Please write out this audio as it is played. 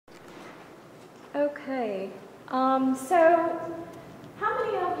Okay, so how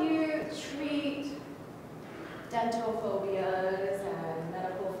many of you treat dental phobias and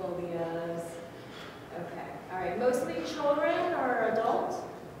medical phobias? Okay, all right, mostly children or adults?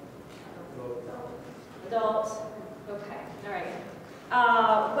 Adults, okay, all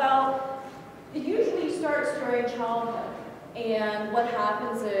right. Well, it usually starts during childhood, and what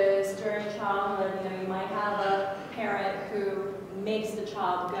happens is during childhood, you might have a parent who makes the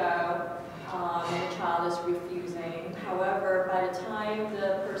child go, and the child is refusing. However, by the time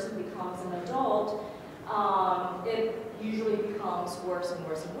the person becomes an adult, it usually becomes worse and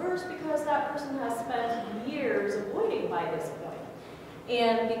worse and worse because that person has spent years avoiding by this point.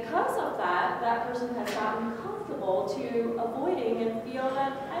 And because of that, that person has gotten comfortable to avoiding and feel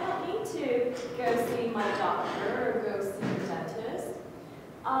that I don't need to go see my doctor or go see the dentist.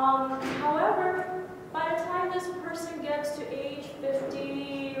 However, by the time this person gets to age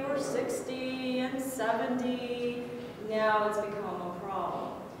 50 or 60 and 70, now it's become a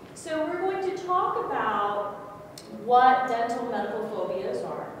problem. So we're going to talk about what dental medical phobias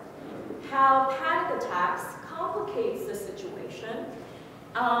are, how panic attacks complicates the situation,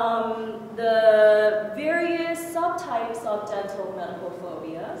 the various subtypes of dental medical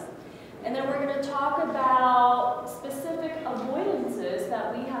phobias, and then we're going to talk about specific avoidances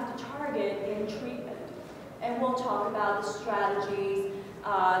that we have to target in treatment. And we'll talk about the strategies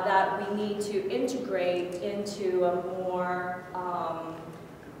that we need to integrate into a more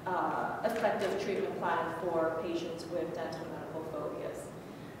effective treatment plan for patients with dental medical phobias.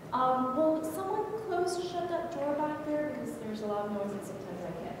 Will someone shut that door back there? Because there's a lot of noise and sometimes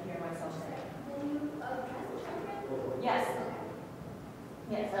I can't hear myself say. Will you address the children? Yes.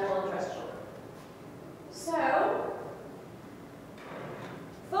 Yes, I will address children. So,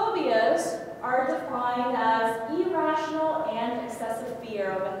 phobias are defined as irrational and excessive fear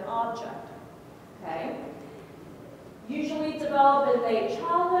of an object. Okay? Usually develop in late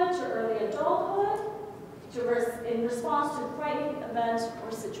childhood to early adulthood in response to frightening events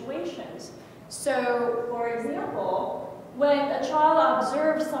or situations. So, for example, when a child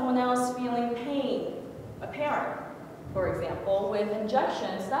observes someone else feeling pain, a parent, for example, with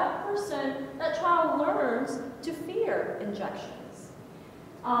injections, that child learns to fear injections.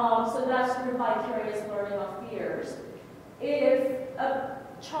 So that's through vicarious learning of fears. If a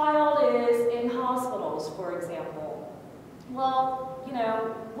child is in hospitals, for example, well,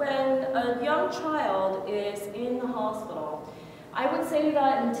 when a young child is in the hospital, I would say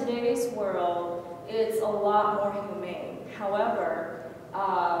that in today's world, it's a lot more humane. However,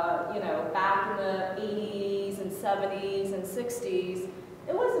 back in the 80s and 70s and 60s,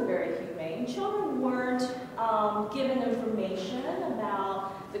 it wasn't very humane. Children weren't given information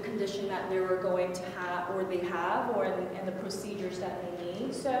about the condition that they were going to have, or they have, and the procedures that they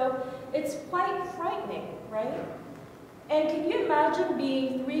need. So it's quite frightening, right? And can you imagine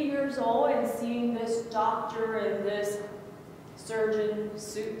being 3 years old and seeing this doctor in this surgeon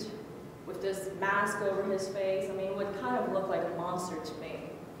suit with this mask over his face? I mean, it would kind of look like a monster to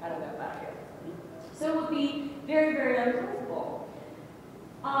me. I don't know about you. So it would be very, very uncomfortable.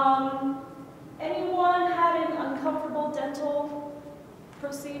 Anyone had an uncomfortable dental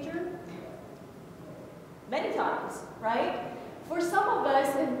procedure? Many times, right? For some of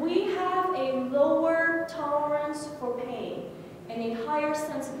us, if we have a lower tolerance for pain and a higher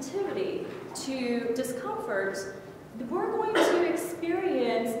sensitivity to discomforts, we're going to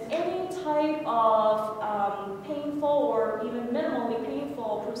experience any type of painful or even minimally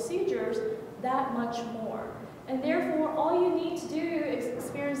painful procedures that much more. And therefore, all you need to do is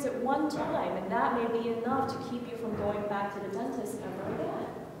experience it one time, and that may be enough to keep you from going back to the dentist ever again.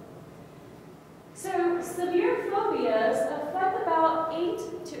 So, severe phobias affect about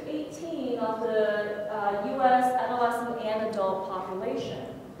 8 to 18 of the U.S. adolescent and adult population.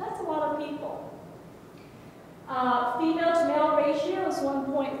 That's a lot of people. Female to male ratio is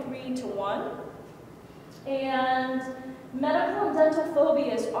 1.3 to 1. And medical and dental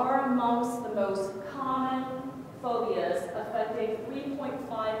phobias are amongst the most common phobias, affecting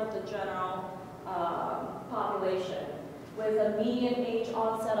 3.5 of the general population, with a median age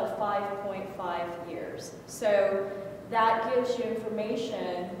onset of 5.5 years. So that gives you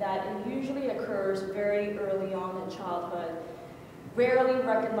information that it usually occurs very early on in childhood, rarely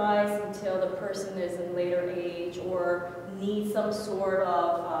recognized until the person is in later age or needs some sort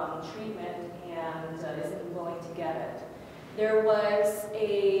of treatment and isn't willing to get it. There was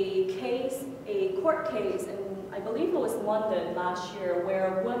a court case, in I believe it was London last year,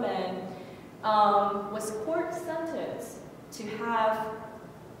 where a woman was court sentenced to have,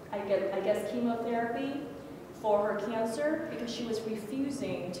 I guess, chemotherapy for her cancer because she was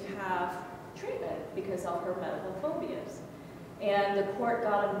refusing to have treatment because of her medical phobias. And the court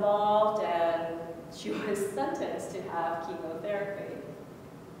got involved and she was sentenced to have chemotherapy.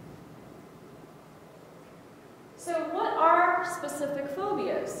 So what are specific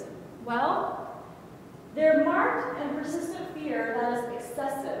phobias? Well, they're marked and persistent fear that is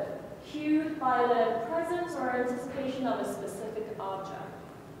excessive, cued by the presence or anticipation of a specific object.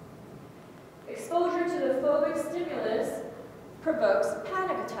 Exposure to the phobic stimulus provokes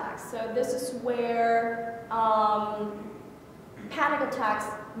panic attacks. So this is where panic attacks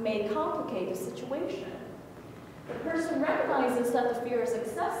may complicate the situation. The person recognizes that the fear is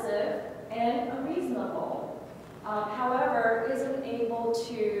excessive and unreasonable, however, isn't able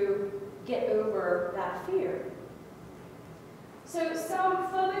to get over that fear. So some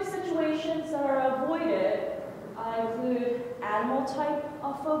phobic situations that are avoided include animal type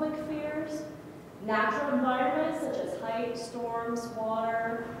of phobic fears, natural environments such as height, storms,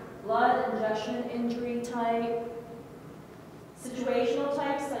 water, blood, injection, injury type, situational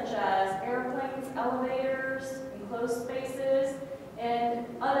types such as airplanes, elevators, enclosed spaces, and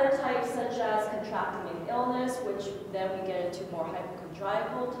other types such as contracting an illness, which then we get into more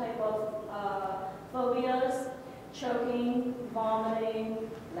hypochondriacal type of phobias, choking, vomiting,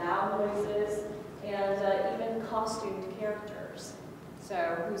 loud noises, and even costumed characters. So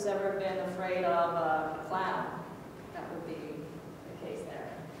who's ever been afraid of a clown? That would be the case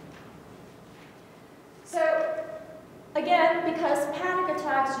there. So again, because panic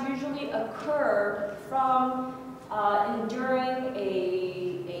attacks usually occur from enduring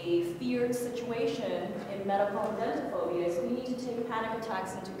a feared situation in medical and dental phobias, we need to take panic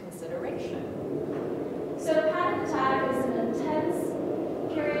attacks into consideration. So a panic attack is an intense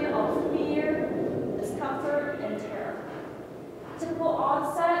period of fear, discomfort, and terror. Typical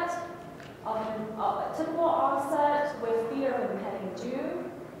onset with fear of impending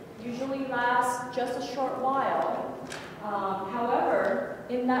doom usually lasts just a short while. However,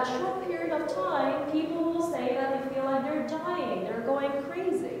 in that short period of time, people will say that they feel like they're dying, they're going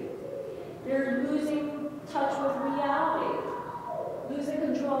crazy, they're losing touch with reality, losing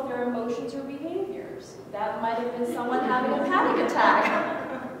control of their emotions or behaviors. That might have been someone having a panic attack.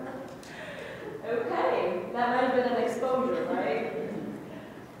 Okay, that might have been an exposure, right?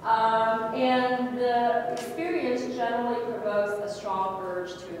 And the experience generally provokes a strong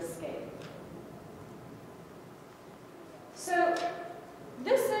urge to escape. So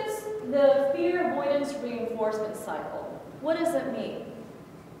this is the fear avoidance reinforcement cycle. What does it mean?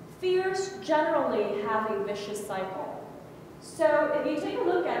 Fears generally have a vicious cycle. So if you take a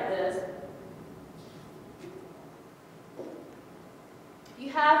look at this, you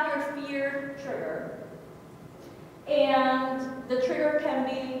have your fear trigger, and the trigger can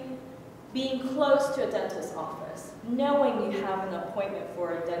be being close to a dentist's office, knowing you have an appointment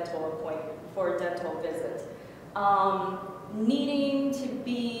for a dental visit, needing to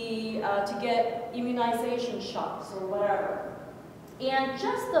get immunization shots or whatever. And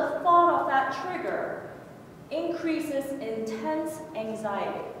just the thought of that trigger increases intense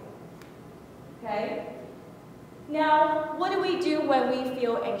anxiety. Okay? Now, what do we do when we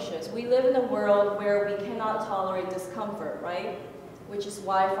feel anxious? We live in a world where we cannot tolerate discomfort, right? Which is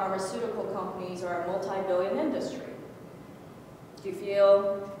why pharmaceutical companies are a multi-billion industry. Do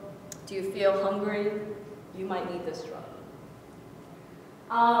you feel hungry? You might need this drug.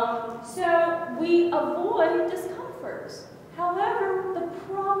 So we avoid discomforts. However, the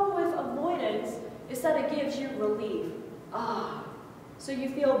problem with avoidance is that it gives you relief. So you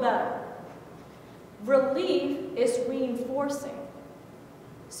feel better. Relief is reinforcing.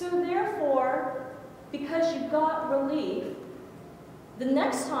 So therefore, because you got relief, the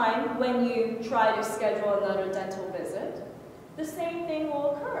next time when you try to schedule another dental visit, the same thing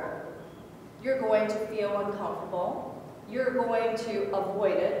will occur. You're going to feel uncomfortable. You're going to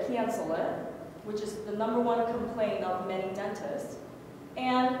avoid it, cancel it, which is the #1 complaint of many dentists.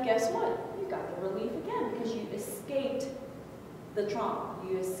 And guess what? You got the relief again because you escaped the trauma.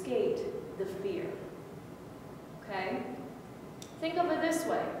 You escaped the fear. Okay? Think of it this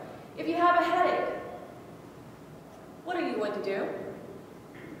way. If you have a headache, what are you going to do?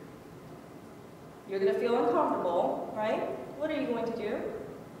 You're going to feel uncomfortable, right? What are you going to do?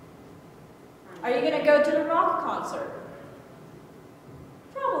 Are you going to go to the rock concert?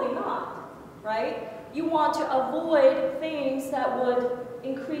 Probably not, right? You want to avoid things that would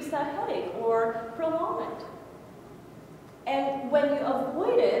increase that headache or prolong it. And when you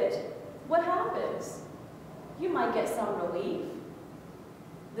avoid it, what happens? You might get some relief.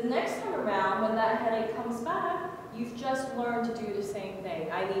 The next time around, when that headache comes back, you've just learned to do the same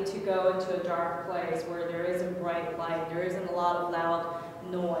thing. I need to go into a dark place where there isn't bright light, there isn't a lot of loud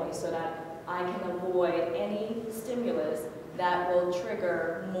noise, so that I can avoid any stimulus that will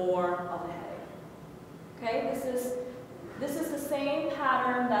trigger more of a headache. Okay, this is the same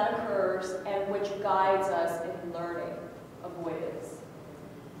pattern that occurs and which guides us in learning avoidance.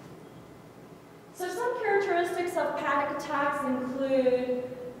 So some characteristics of panic attacks include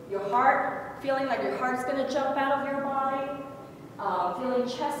your heart, feeling like your heart's going to jump out of your body, feeling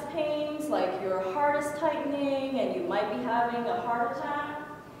chest pains, like your heart is tightening and you might be having a heart attack,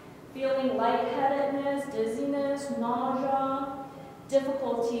 feeling lightheadedness, dizziness, nausea,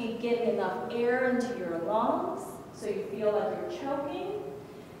 difficulty getting enough air into your lungs, so you feel like you're choking.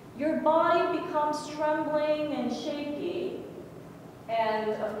 Your body becomes trembling and shaky,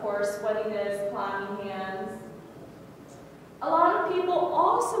 and of course, sweatiness, clammy hands. A lot of people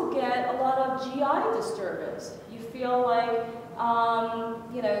also get a lot of GI disturbance. You feel like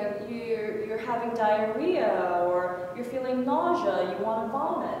you're having diarrhea, or you're feeling nausea, you want to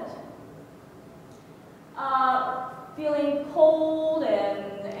vomit. Feeling cold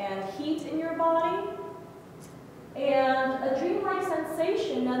and heat in your body. And a dreamlike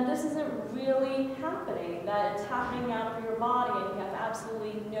sensation that this isn't really happening, that it's happening out of your body and you have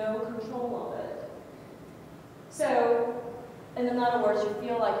absolutely no control of it. So, in other words, you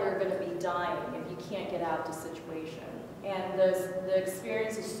feel like you're going to be dying if you can't get out of the situation. And the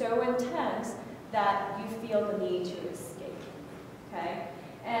experience is so intense that you feel the need to escape. Okay?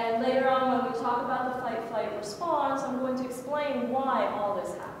 And later on, when we talk about the fight-flight response, I'm going to explain why all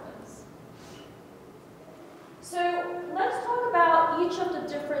this happens. So let's talk about each of the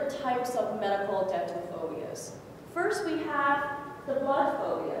different types of medical dental phobias. First, we have the blood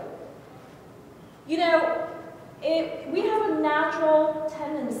phobia. You know, we have a natural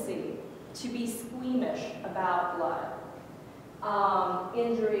tendency to be squeamish about blood.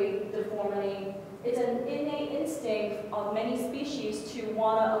 Injury, deformity. It's an innate instinct of many species to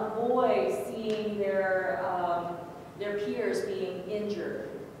want to avoid seeing their peers being injured.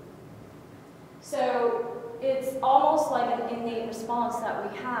 So it's almost like an innate response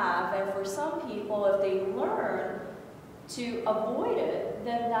that we have, and for some people, if they learn to avoid it,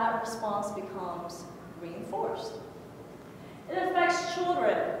 then that response becomes reinforced. It affects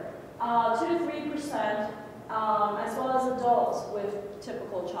children, 2 to 3%, as well as adults with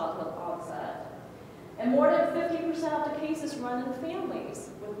typical childhood onset. And more than 50% of the cases run in families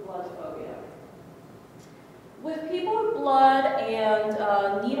with blood phobia. With people with blood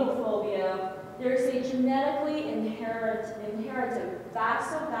and needle phobia, there's a genetically inherited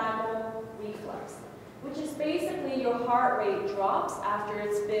vasovagal reflex, which is basically your heart rate drops after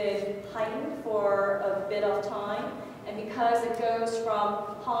it's been heightened for a bit of time. And because it goes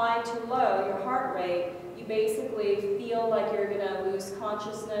from high to low, your heart rate, you basically feel like you're going to lose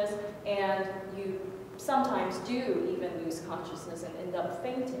consciousness, and you sometimes do even lose consciousness and end up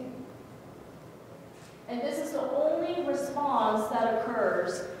fainting. And this is the only response that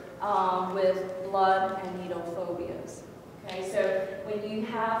occurs with blood and needle phobias. Okay, so when you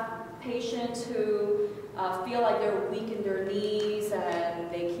have patients who feel like they're weak in their knees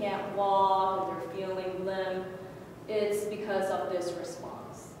and they can't walk and they're feeling limp, it's because of this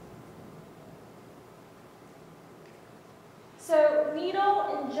response. So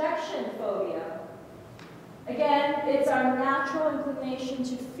needle injection phobia. Again, it's our natural inclination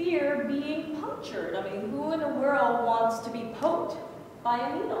to fear being punctured. I mean, who in the world wants to be poked by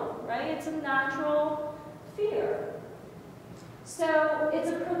a needle, right? It's a natural fear. So it's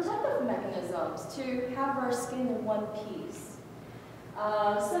a protective mechanism to have our skin in one piece.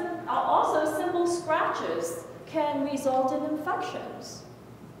 Also, simple scratches can result in infections.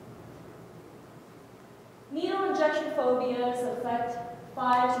 Needle injection phobias affect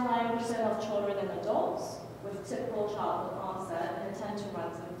 5 to 9% of children and adults with typical childhood onset, and tend to run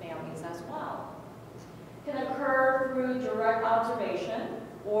in families as well. Can occur through direct observation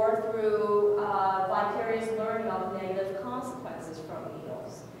or through vicarious learning of negative consequences from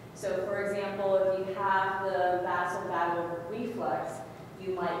needles. So for example, if you have the vasovagal reflex,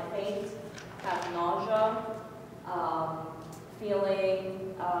 you might faint, have nausea,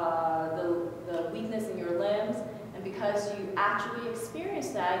 feeling the weakness in your limbs, and because you actually experience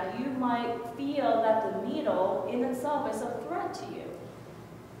that, you might feel that the needle in itself is a threat to you.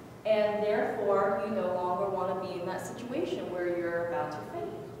 And therefore, you no longer want to be in that situation where you're about to faint.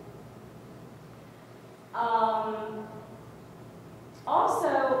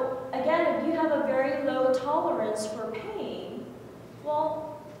 Also, again, if you have a very low tolerance for pain,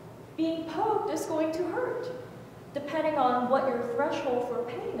 well, being poked is going to hurt. Depending on what your threshold for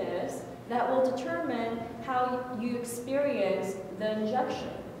pain is, that will determine how you experience the injection.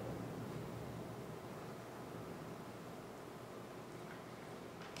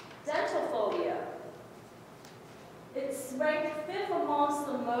 Dental It's ranked 5th amongst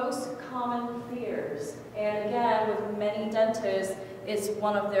the most common fears. And again, with many dentists, it's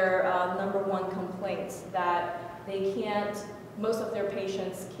one of their #1 complaints that they can't, most of their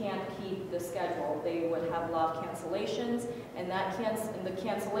patients can't keep the schedule. They would have a lot of cancellations, and the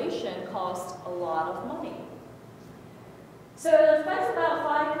cancellation costs a lot of money. So it affects about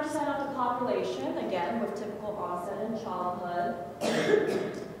 5% of the population, again, with typical onset in childhood.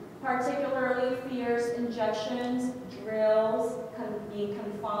 Particularly fears injections, drills, being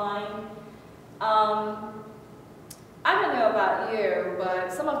confined. I don't know about you,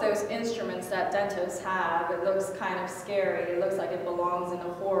 but some of those instruments that dentists have, it looks kind of scary. It looks like it belongs in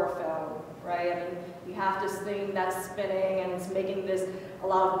a horror film, right? I mean, you have this thing that's spinning and it's making a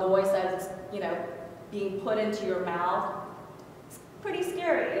lot of noise that's, being put into your mouth. It's pretty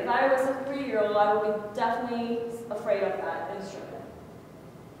scary. If I was a 3-year-old, I would be definitely afraid of that instrument.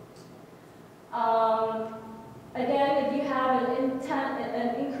 Again, if you have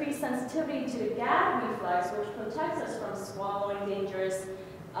an increased sensitivity to the gag reflex, which protects us from swallowing dangerous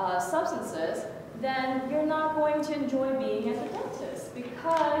substances, then you're not going to enjoy being at the dentist,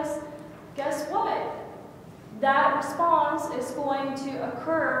 because guess what? That response is going to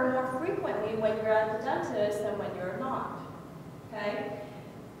occur more frequently when you're at the dentist than when you're not. Okay?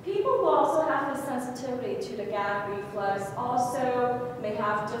 People who also have this sensitivity to the gag reflex also may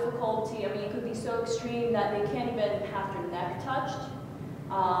have difficulty. I mean, it could be so extreme that they can't even have their neck touched.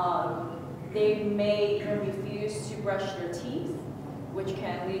 They may even refuse to brush their teeth, which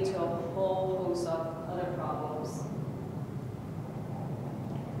can lead to a whole host of other problems.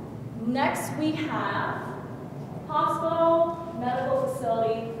 Next, we have hospital medical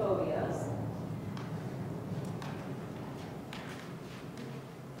facility phobias.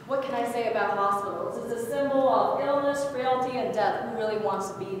 What can I say about hospitals? It's a symbol of illness, frailty, and death. Who really wants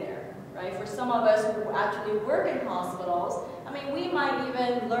to be there, right? For some of us who actually work in hospitals, I mean, we might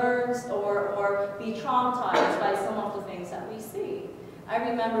even learn or be traumatized by some of the things that we see. I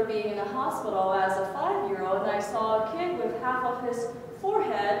remember being in a hospital as a 5-year-old, and I saw a kid with half of his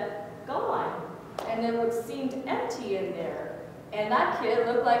forehead gone, and it seemed empty in there. And that kid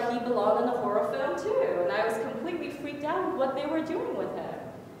looked like he belonged in a horror film too, and I was completely freaked out with what they were doing with him.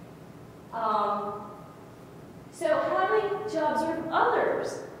 So having to observe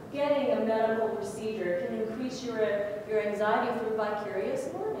others getting a medical procedure can increase your anxiety through vicarious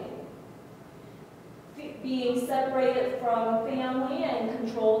learning. Being separated from family and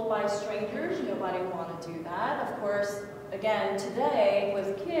controlled by strangers, nobody want to do that. Of course, again, today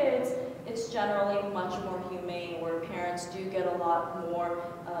with kids, it's generally much more humane, where parents do get a lot more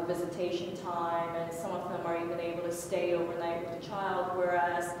visitation time, and some of them are even able to stay overnight with the child,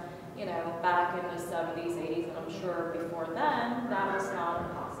 whereas back in the 70s, 80s, and I'm sure before then, that was not a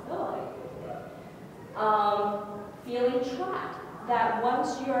possibility. Feeling trapped, that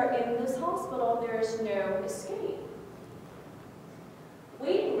once you are in this hospital, there is no escape.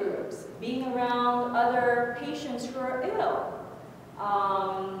 Waiting rooms, being around other patients who are ill.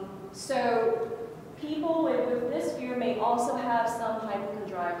 So people with this fear may also have some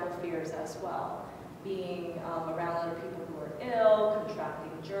hypochondriacal fears as well, being around other people who are ill, contracting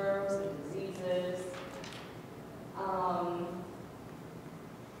germs and diseases.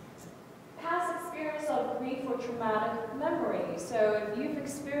 Past experience of grief or traumatic memory. So if you've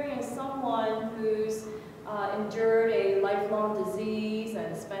experienced someone who's endured a lifelong disease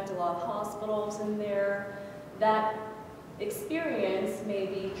and spent a lot of hospitals in there, that experience may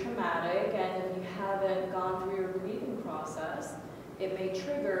be traumatic, and if you haven't gone through your grieving process, it may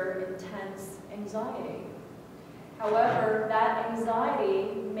trigger intense anxiety. However, that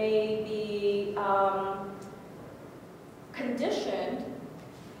anxiety may be conditioned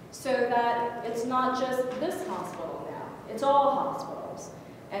so that it's not just this hospital now, it's all hospitals.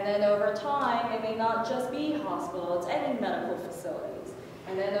 And then over time, it may not just be hospital, it's any medical facilities.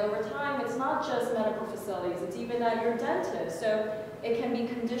 And then over time, it's not just medical facilities, it's even at your dentist. So it can be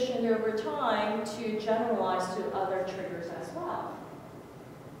conditioned over time to generalize to other triggers as well.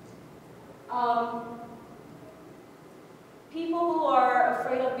 People who are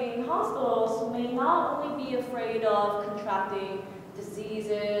afraid of being in hospitals may not only be afraid of contracting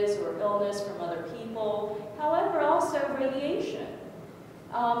diseases or illness from other people, however, also radiation.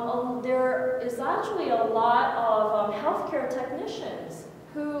 There is actually a lot of healthcare technicians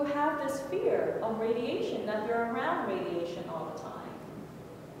who have this fear of radiation, that they're around radiation all the time.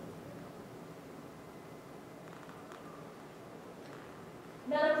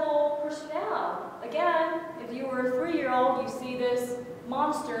 Medical personnel. Again, if you were a 3-year-old, you see this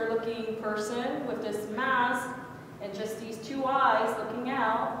monster-looking person with this mask and just these 2 eyes looking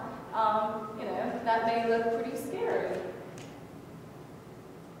out, that may look pretty scary.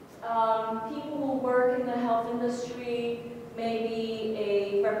 People who work in the health industry, maybe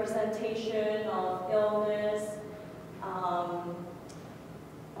a representation of illness.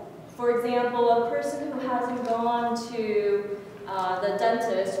 For example, a person who hasn't gone to the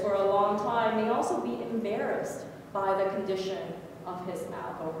dentist for a long time may also be embarrassed by the condition of his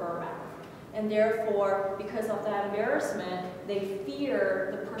mouth or her mouth. And therefore, because of that embarrassment, they fear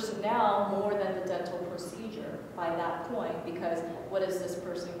the personnel more than the dental procedure by that point, because what is this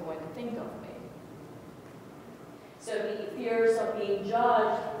person going to think of me? So the fears of being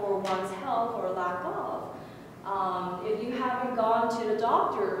judged for one's health or lack of. If you haven't gone to the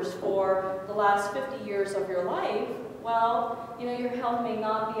doctors for the last 50 years of your life, well, you know, your health may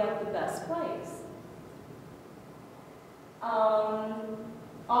not be at the best place.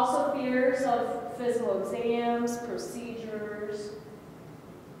 Also fears of physical exams, procedures.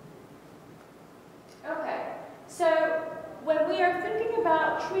 Okay, so when we are thinking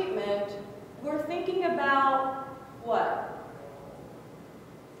about treatment, we're thinking about what?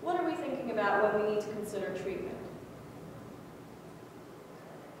 What are we thinking about when we need to consider treatment?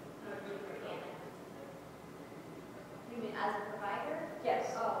 You mean as a provider? Yes.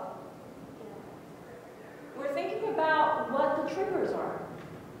 Oh. We're thinking about what the triggers are,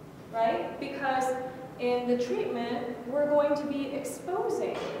 right? Because in the treatment, we're going to be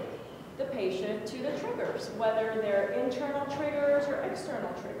exposing the patient to the triggers, whether they're internal triggers or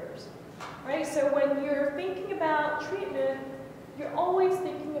external triggers, right? So when you're thinking about treatment, you're always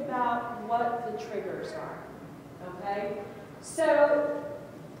thinking about what the triggers are, okay? So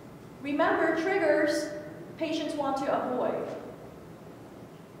remember, triggers patients want to avoid.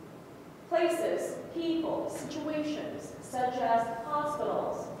 Places, people, situations, such as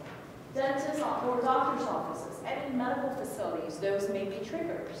hospitals, dentists or doctor's offices, and in medical facilities, those may be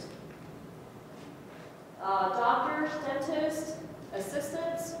triggers. Doctors, dentists,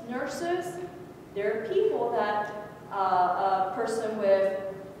 assistants, nurses, there are people that a person with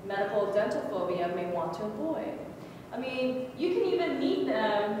medical and dental phobia may want to avoid. I mean, you can even meet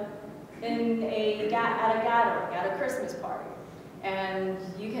them at a gathering, at a Christmas party. And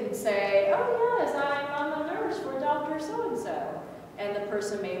you can say, oh yes, I'm a nurse for Dr. So-and-so. And the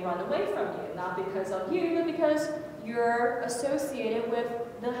person may run away from you, not because of you, but because you're associated with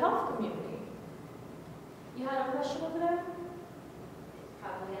the health community. You had a question over there?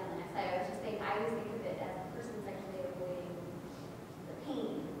 Probably on the next slide. I was just saying, I always think of it as the person's actually avoiding the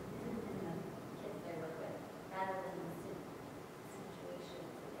pain in the kids they work with, rather than the situation.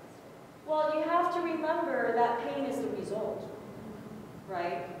 Well, you have to remember that pain is the result,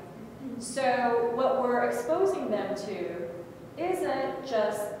 right? So what we're exposing them to isn't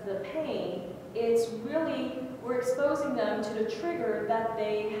just the pain, it's really, we're exposing them to the trigger that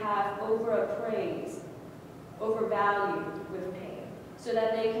they have overappraised, overvalued with pain, so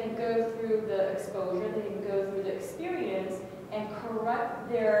that they can go through the exposure, they can go through the experience and correct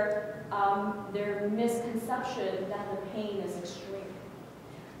their misconception that the pain is extreme.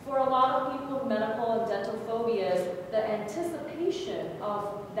 For a lot of people with medical and dental phobias, the anticipation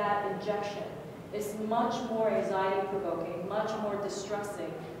of that injection is much more anxiety-provoking, much more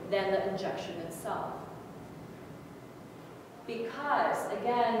distressing than the injection itself. Because,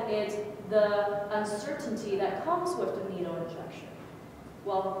 again, it's the uncertainty that comes with the needle injection.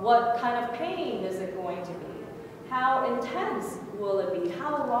 Well, what kind of pain is it going to be? How intense will it be?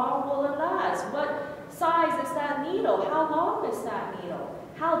 How long will it last? What size is that needle? How long is that needle?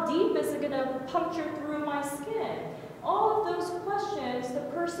 How deep is it going to puncture through my skin? All of those questions the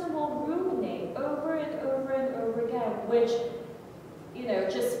person will ruminate over and over and over again, which, you know,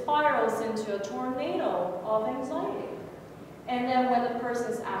 just spirals into a tornado of anxiety. And then when the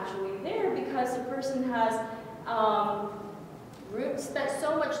person is actually there, because the person has spent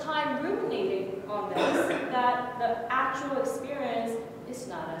so much time ruminating on this, that the actual experience is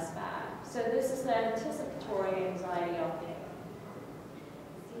not as bad. So this is the anticipatory anxiety of pain.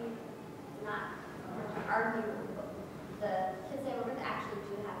 Not to argue, the kids I work with actually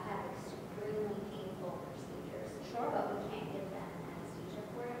do have to have extremely painful procedures. Sure. But we can't give them anesthesia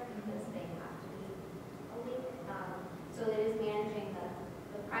for it because they have to be awake. So it is managing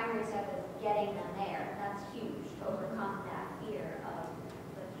the primary step is getting them there. That's huge to overcome that fear of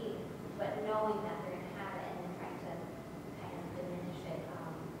the pain. But knowing that they're going to have it and then trying to kind of diminish it,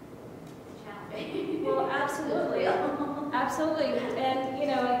 it's challenging. Well, absolutely. Absolutely. And, you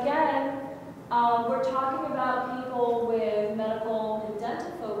know, again, we're talking about people with medical and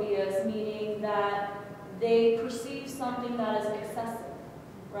dental phobias, meaning that they perceive something that is excessive,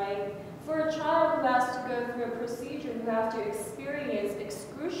 right? For a child who has to go through a procedure, who has to experience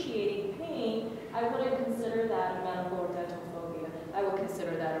excruciating pain, I wouldn't consider that a medical or dental phobia. I would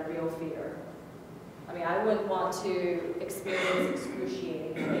consider that a a real fear. I mean, I wouldn't want to experience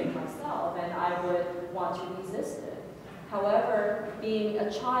excruciating pain myself, and I would want to resist it. However, being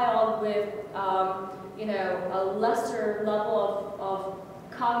a child with, you know, a lesser level of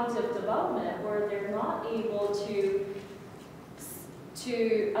cognitive development, where they're not able to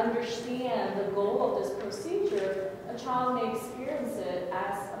understand the goal of this procedure, a child may experience it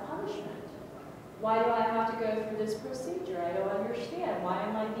as a punishment. Why do I have to go through this procedure? I don't understand. Why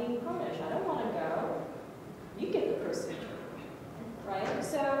am I being punished? I don't want to go. You get the procedure, right?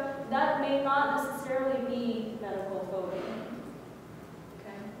 So that may not necessarily be medical phobia.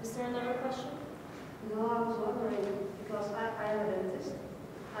 Okay. Is there another question? No, I was wondering, because I am a dentist,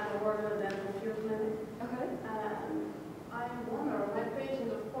 and I work in a dental field clinic. Okay. I wonder, my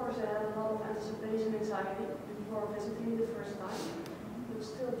patients, of course, they had a lot of anticipation anxiety before visiting the first time. But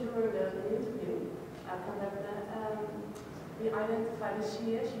still during the interview, I conduct we identify the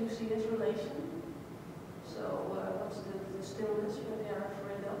CS-UCS relation. So what's the stillness that they are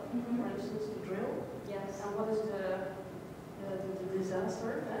afraid of? For instance, the drill. Yes. And what is the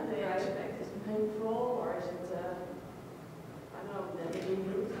disaster that they expect? Is it painful, or is it, I don't know, the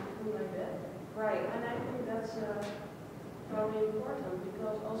injury, something like that? Right. And I think that's very important,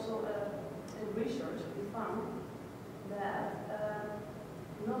 because also in research we found that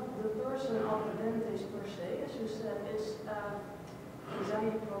not the person of the dentist per se, as you said, is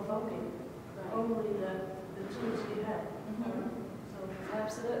anxiety provoking. Right. Only the tools he had. So,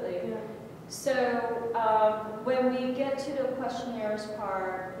 Absolutely. yeah. So when we get to the questionnaires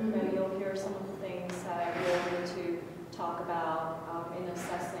part, you know, you'll hear some of the things that we're going to talk about in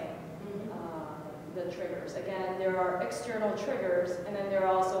assessing the triggers. Again, there are external triggers, and then there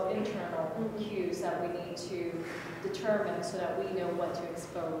are also internal cues that we need to determine so that we know what to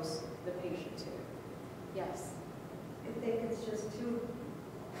expose the patient to. Yes? I think it's just two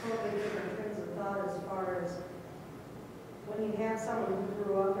totally different trains of thought as far as when you have someone who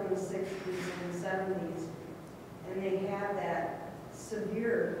grew up in the 60s and the 70s, and they have that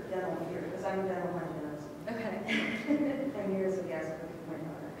severe dental fear, because I'm a dental hygienist. Okay. And here's a guest with my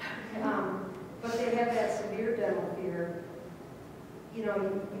daughter. But they have that severe dental fear. You know,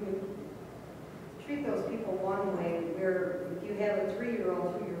 you treat those people one way, where if you have a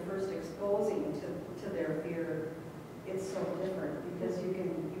 3-year-old who you're first exposing to their fear, it's so different, because you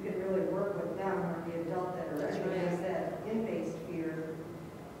can really work with them, or the adult that already has that in-based fear.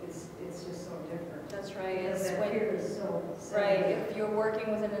 It's just so different. That's right. Because It's that when, fear is so right. If you're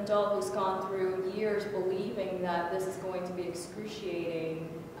working with an adult who's gone through years believing that this is going to be excruciating,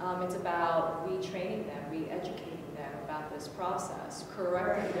 it's about retraining them, re-educating them about this process,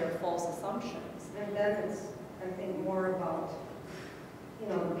 correcting their false assumptions. And then it's, I think, more about, you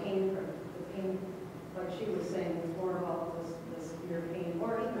know, the pain, like she was saying, it's more about this severe pain,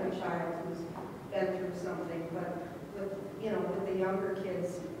 or even a child who's been through something. But with, you know, with the younger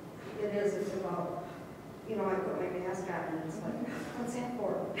kids, it's about, you know, I put my mask on and it's like, what's that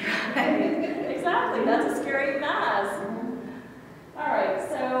for? Exactly, that's a scary mask. All right,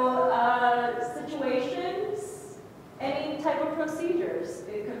 so situations, any type of procedures,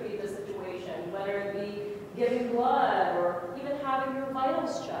 it could be the situation, whether it be giving blood or even having your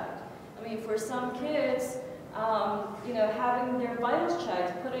vitals checked. I mean, for some kids, you know, having their vitals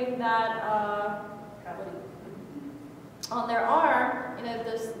checked, putting that on their arm, you know,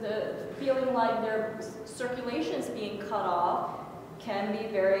 the feeling like their circulation is being cut off can be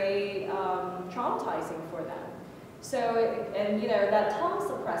very traumatizing for them. So, and you know, that tongue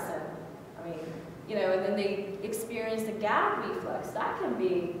suppressant, I mean, you know, and then they experience the gag reflex, that can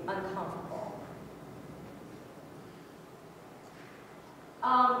be uncomfortable.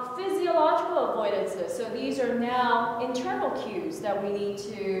 Physiological avoidances, so these are now internal cues that we need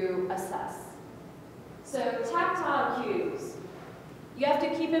to assess. So tactile cues. You have to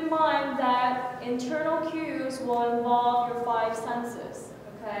keep in mind that internal cues will involve your 5 senses,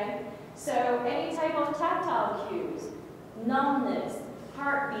 okay? So any type of tactile cues, numbness,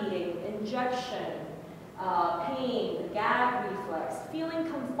 heart beating, injection, pain, gag reflex, feeling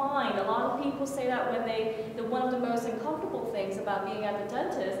confined. A lot of people say that when one of the most uncomfortable things about being at the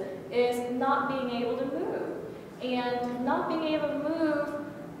dentist is not being able to move. And not being able to move,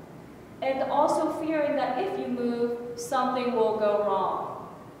 and also fearing that if you move, something will go wrong.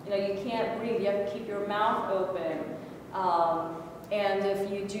 You know, you can't breathe, you have to keep your mouth open. And if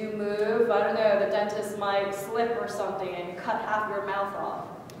you do move, I don't know, the dentist might slip or something and cut half your mouth off.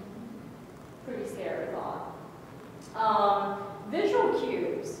 Pretty scary thought. Visual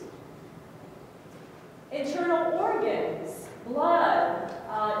cues. Internal organs, blood,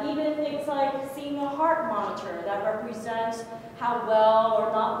 even things like seeing a heart monitor that that represents how well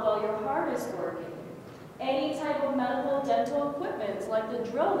or not well your heart is working. Any type of medical dental equipment, like the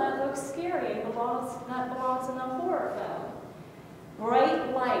drill that looks scary and that belongs in a horror film.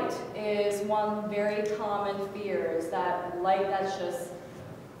 Bright light is one very common fear, is that light that's just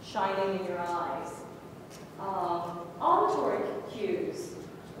shining in your eyes. Auditory cues.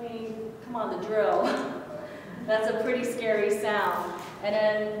 I mean, come on, the drill. That's a pretty scary sound. And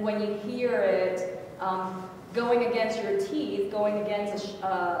then when you hear it going against your teeth, going against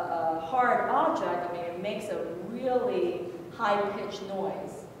a hard object, I mean, it makes a really high-pitched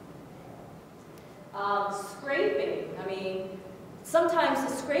noise. Scraping. I mean, sometimes the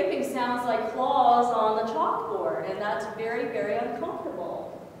scraping sounds like claws on the chalkboard, and that's very, very uncomfortable.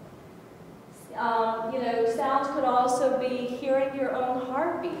 You know, sounds could also be hearing your own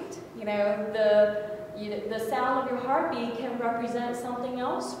heartbeat. You know, the sound of your heartbeat can represent something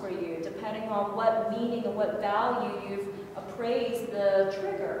else for you, depending on what meaning and what value you've appraised the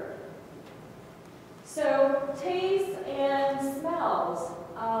trigger. So, taste and smells.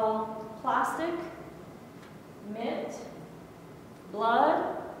 Plastic, mint,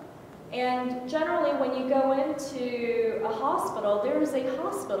 blood, and generally when you go into a hospital, there is a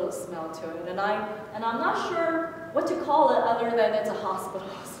hospital smell to it, and I'm not sure what to call it other than it's a hospital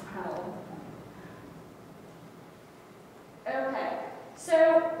smell. Okay,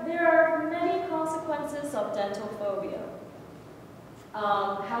 so there are many consequences of dental phobia.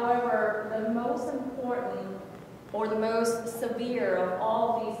 However, the most important or the most severe of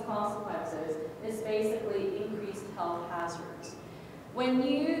all these consequences is basically increased health hazards. When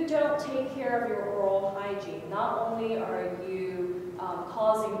you don't take care of your oral hygiene, not only are you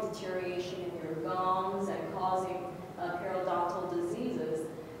causing deterioration in your gums and causing periodontal diseases,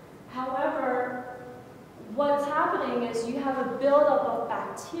 however, what's happening is you have a buildup of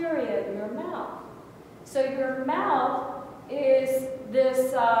bacteria in your mouth. So your mouth is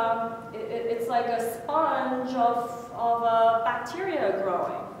this, it's like a sponge of bacteria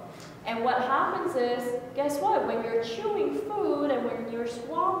growing. And what happens is, guess what? When you're chewing food and when you're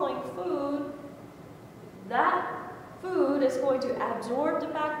swallowing food, that food is going to absorb the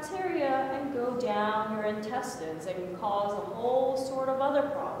bacteria and go down your intestines and can cause a whole sort of other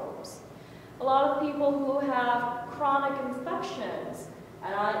problems. A lot of people who have chronic infections,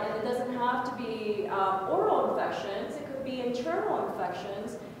 and it doesn't have to be oral infections, it could be internal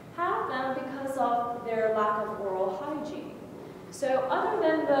infections, have them because of their lack of oral hygiene. So other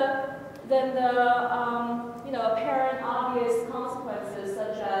than the you know, apparent obvious consequences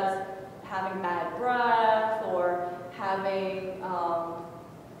such as having bad breath or having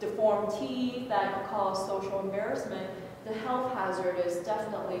deformed teeth that could cause social embarrassment, the health hazard is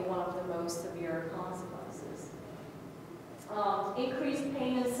definitely one of the most severe consequences. Increased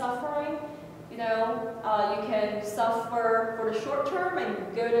pain and suffering. You know, you can suffer for the short term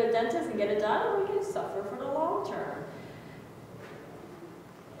and go to a dentist and get it done, or you can suffer for the long term.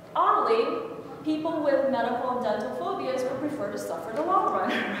 Oddly, people with medical and dental phobias would prefer to suffer the long run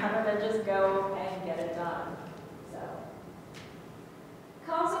rather than just go and get it done. So,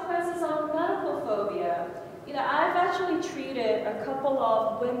 consequences of medical phobia. You know, I've actually treated a couple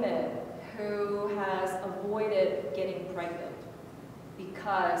of women who has avoided getting pregnant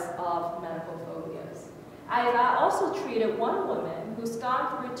because of medical phobias. I've also treated one woman who's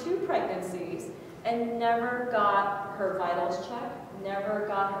gone through 2 pregnancies and never got her vitals checked, never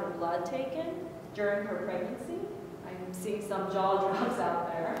got her blood taken during her pregnancy. I'm seeing some jaw drops out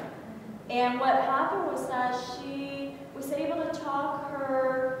there. And what happened was that she was able to talk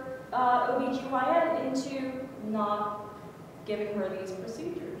her OBGYN into not giving her these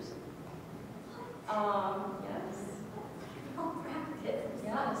procedures. Yes.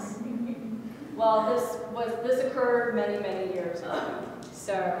 Yes. Well, this occurred many years ago.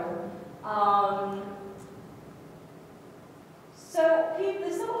 So,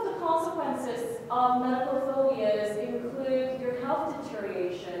 some of the consequences of medical phobias include your health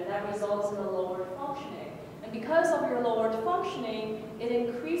deterioration that results in a lowered functioning. And because of your lowered functioning, it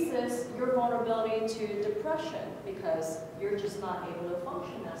increases your vulnerability to depression because you're just not able to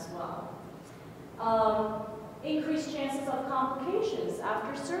function as well. Increased chances of complications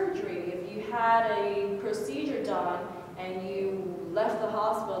after surgery. If you had a procedure done and you left the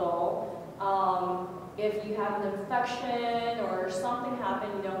hospital, if you have an infection or something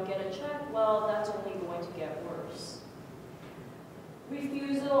happened, you don't get a check, well, that's only going to get worse.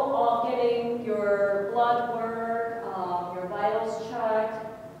 Refusal of getting your blood work, your vitals checked,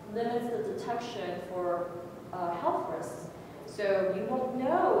 limits the detection for health risks. So you won't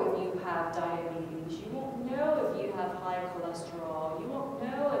know if you have diabetes, you won't know if you have high cholesterol, you won't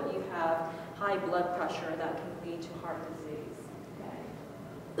know if you have high high blood pressure that can lead to heart disease.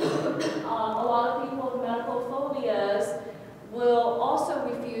 Okay. A lot of people with medical phobias will also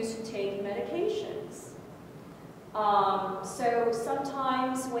refuse to take medications. So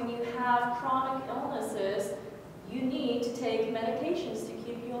sometimes when you have chronic illnesses, you need to take medications to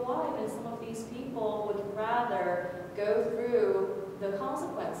keep you alive, and some of these people would rather go through the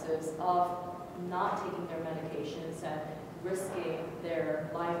consequences of not taking their medications and risking their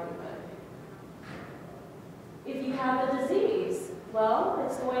livelihood. If you have a disease, well,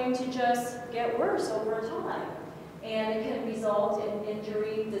 it's going to just get worse over time, and it can result in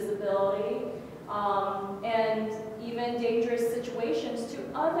injury, disability, and even dangerous situations to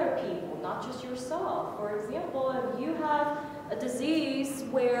other people, not just yourself. For example, if you have a disease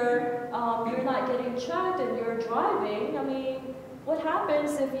where you're not getting checked and you're driving, I mean, what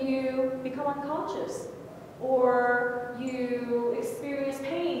happens if you become unconscious or you experience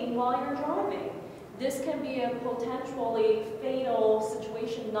pain while you're driving? This can be a potentially fatal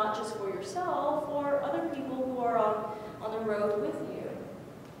situation, not just for yourself, or other people who are on the road with you.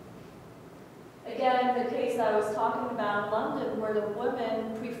 Again, the case I was talking about in London, where the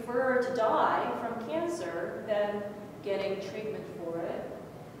women prefer to die from cancer than getting treatment for it.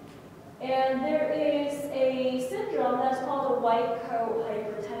 And there is a syndrome that's called a white coat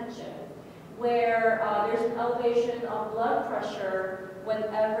hypertension, where there's an elevation of blood pressure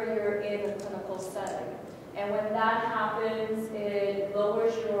whenever you're in a clinical setting. And when that happens, it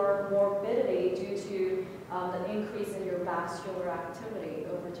lowers your morbidity due to the increase in your vascular activity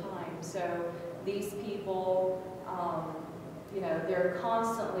over time. So these people, you know, they're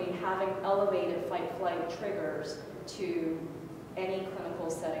constantly having elevated fight-flight triggers to any clinical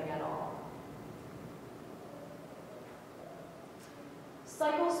setting at all.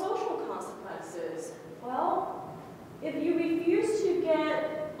 Psychosocial consequences. Well, if you refuse to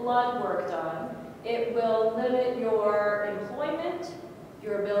get blood work done, it will limit your employment,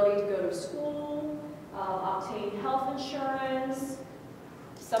 your ability to go to school, obtain health insurance,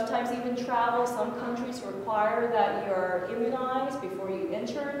 sometimes even travel. Some countries require that you're immunized before you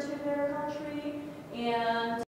enter into their country, and